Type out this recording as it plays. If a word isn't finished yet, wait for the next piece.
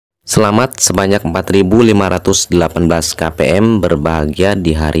Selamat sebanyak 4.518 kpm berbahagia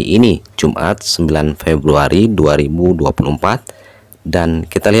di hari ini, Jumat 9 Februari 2024. Dan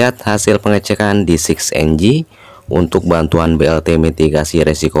kita lihat hasil pengecekan di Siks-Ng untuk bantuan BLT mitigasi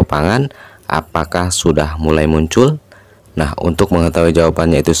resiko pangan, apakah sudah mulai muncul? Nah, untuk mengetahui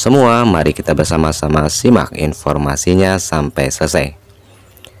jawabannya itu semua, mari kita bersama-sama simak informasinya sampai selesai.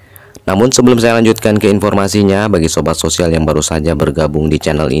 Namun sebelum saya lanjutkan ke informasinya, bagi sobat sosial yang baru saja bergabung di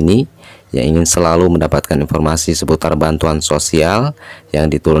channel ini, yang ingin selalu mendapatkan informasi seputar bantuan sosial yang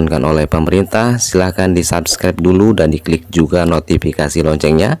diturunkan oleh pemerintah, silahkan di subscribe dulu dan diklik juga notifikasi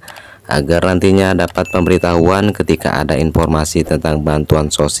loncengnya, agar nantinya dapat pemberitahuan ketika ada informasi tentang bantuan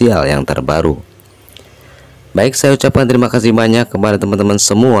sosial yang terbaru. Baik, saya ucapkan terima kasih banyak kepada teman-teman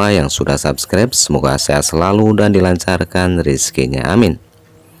semua yang sudah subscribe. Semoga sehat selalu dan dilancarkan rezekinya, amin.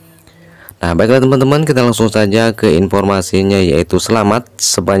 Nah, baiklah teman-teman, kita langsung saja ke informasinya, yaitu selamat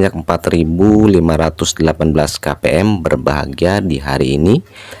sebanyak 4.518 kpm berbahagia di hari ini.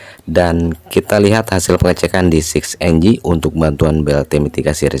 Dan kita lihat hasil pengecekan di Siks-Ng untuk bantuan BLT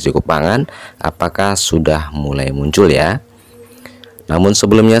mitigasi risiko pangan, apakah sudah mulai muncul ya. Namun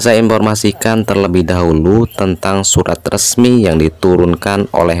sebelumnya saya informasikan terlebih dahulu tentang surat resmi yang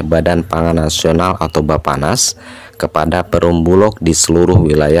diturunkan oleh Badan Pangan Nasional atau Bapanas kepada perum bulog di seluruh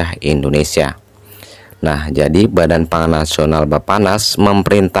wilayah Indonesia. Nah, jadi Badan Pangan Nasional Bapanas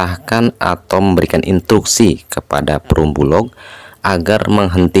memerintahkan atau memberikan instruksi kepada perum bulog agar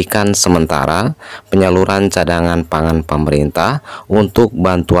menghentikan sementara penyaluran cadangan pangan pemerintah untuk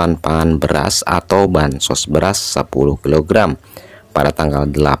bantuan pangan beras atau bansos beras 10 kg pada tanggal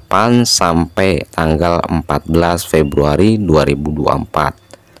 8 sampai tanggal 14 Februari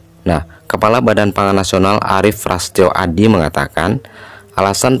 2024. Nah, Kepala Badan Pangan Nasional Arief Rastyo Adi mengatakan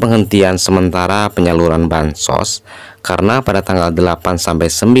alasan penghentian sementara penyaluran bansos karena pada tanggal 8 sampai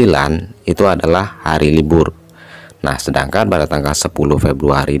 9 itu adalah hari libur. Nah, sedangkan pada tanggal 10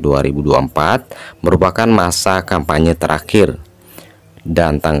 Februari 2024 merupakan masa kampanye terakhir.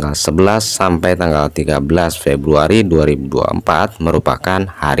 Dan tanggal 11 sampai tanggal 13 Februari 2024 merupakan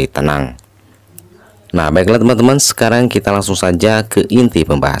hari tenang. Nah, baiklah teman-teman, sekarang kita langsung saja ke inti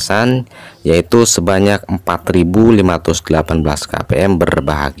pembahasan, yaitu sebanyak 4.518 kpm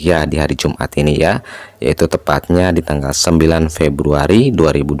berbahagia di hari Jumat ini ya, yaitu tepatnya di tanggal 9 Februari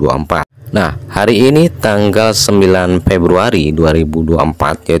 2024. Nah, hari ini tanggal 9 Februari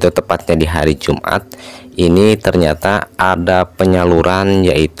 2024, yaitu tepatnya di hari Jumat, ini ternyata ada penyaluran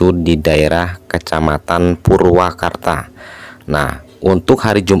yaitu di daerah Kecamatan Purwakarta. Nah, untuk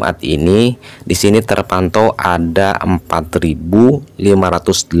hari Jumat ini di sini terpantau ada 4.518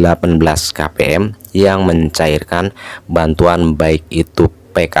 kpm yang mencairkan bantuan baik itu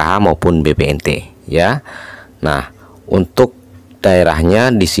PKH maupun Bpnt ya. Nah, untuk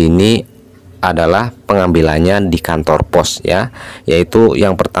daerahnya di sini adalah pengambilannya di kantor pos ya, yaitu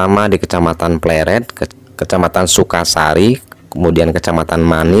yang pertama di Kecamatan Pleret, Kecamatan Sukasari, kemudian Kecamatan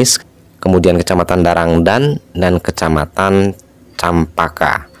Manis, kemudian Kecamatan Darangdan, dan Kecamatan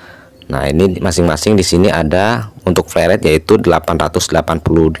Campaka. Nah, ini masing-masing di sini ada untuk Pleret yaitu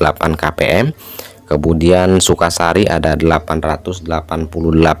 888 kpm, kemudian Sukasari ada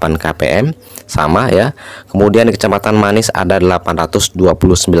 888 kpm sama ya. Kemudian di Kecamatan Manis ada 829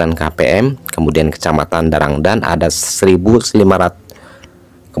 kpm, kemudian Kecamatan Darangdan ada 1.500.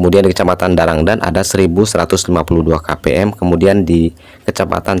 Kemudian di Kecamatan Darangdan ada 1.152 kpm, kemudian di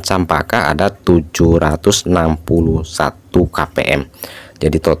Kecamatan Campaka ada 761 kpm.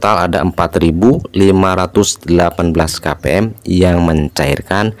 Jadi total ada 4.518 kpm yang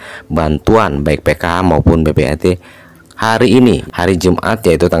mencairkan bantuan baik PKH maupun Bpnt hari ini, hari Jumat,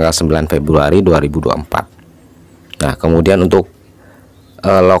 yaitu tanggal 9 Februari 2024. Nah, kemudian untuk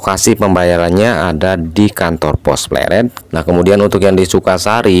lokasi pembayarannya ada di kantor pos Pleret. Nah, kemudian untuk yang di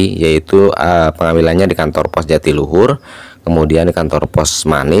Sukasari yaitu pengambilannya di kantor pos Jatiluhur, kemudian di kantor pos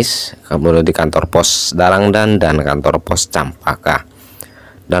Manis, kemudian di kantor pos Darangdan, dan kantor pos Campaka.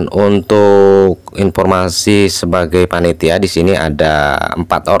 Dan untuk informasi sebagai panitia di sini ada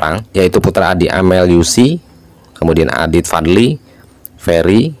 4 orang, yaitu Putra Adi Amel Yusi, kemudian Adit Fadli,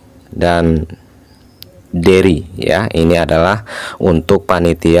 Ferry, dan Derry ya. Ini adalah untuk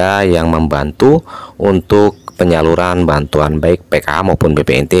panitia yang membantu untuk penyaluran bantuan baik PKH maupun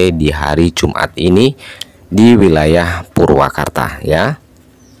Bpnt di hari Jumat ini di wilayah Purwakarta ya.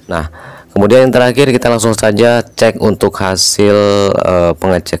 Nah, kemudian yang terakhir kita langsung saja cek untuk hasil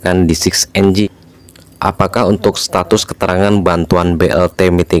pengecekan di Siks-Ng. Apakah untuk status keterangan bantuan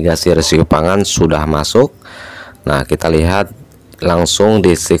BLT mitigasi risiko pangan sudah masuk? Nah, kita lihat langsung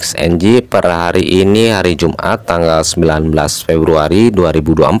di Siks-Ng per hari ini, hari Jumat tanggal 19 Februari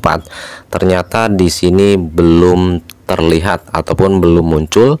 2024. Ternyata di sini belum terlihat ataupun belum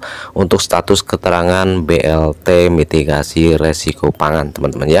muncul untuk status keterangan BLT mitigasi resiko pangan,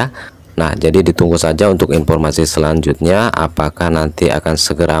 teman-teman ya. Nah, jadi ditunggu saja untuk informasi selanjutnya, apakah nanti akan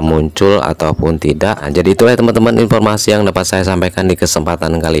segera muncul ataupun tidak. Nah, jadi itulah teman-teman informasi yang dapat saya sampaikan di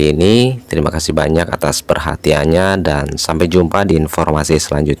kesempatan kali ini. Terima kasih banyak atas perhatiannya dan sampai jumpa di informasi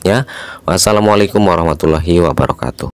selanjutnya. Wassalamualaikum warahmatullahi wabarakatuh.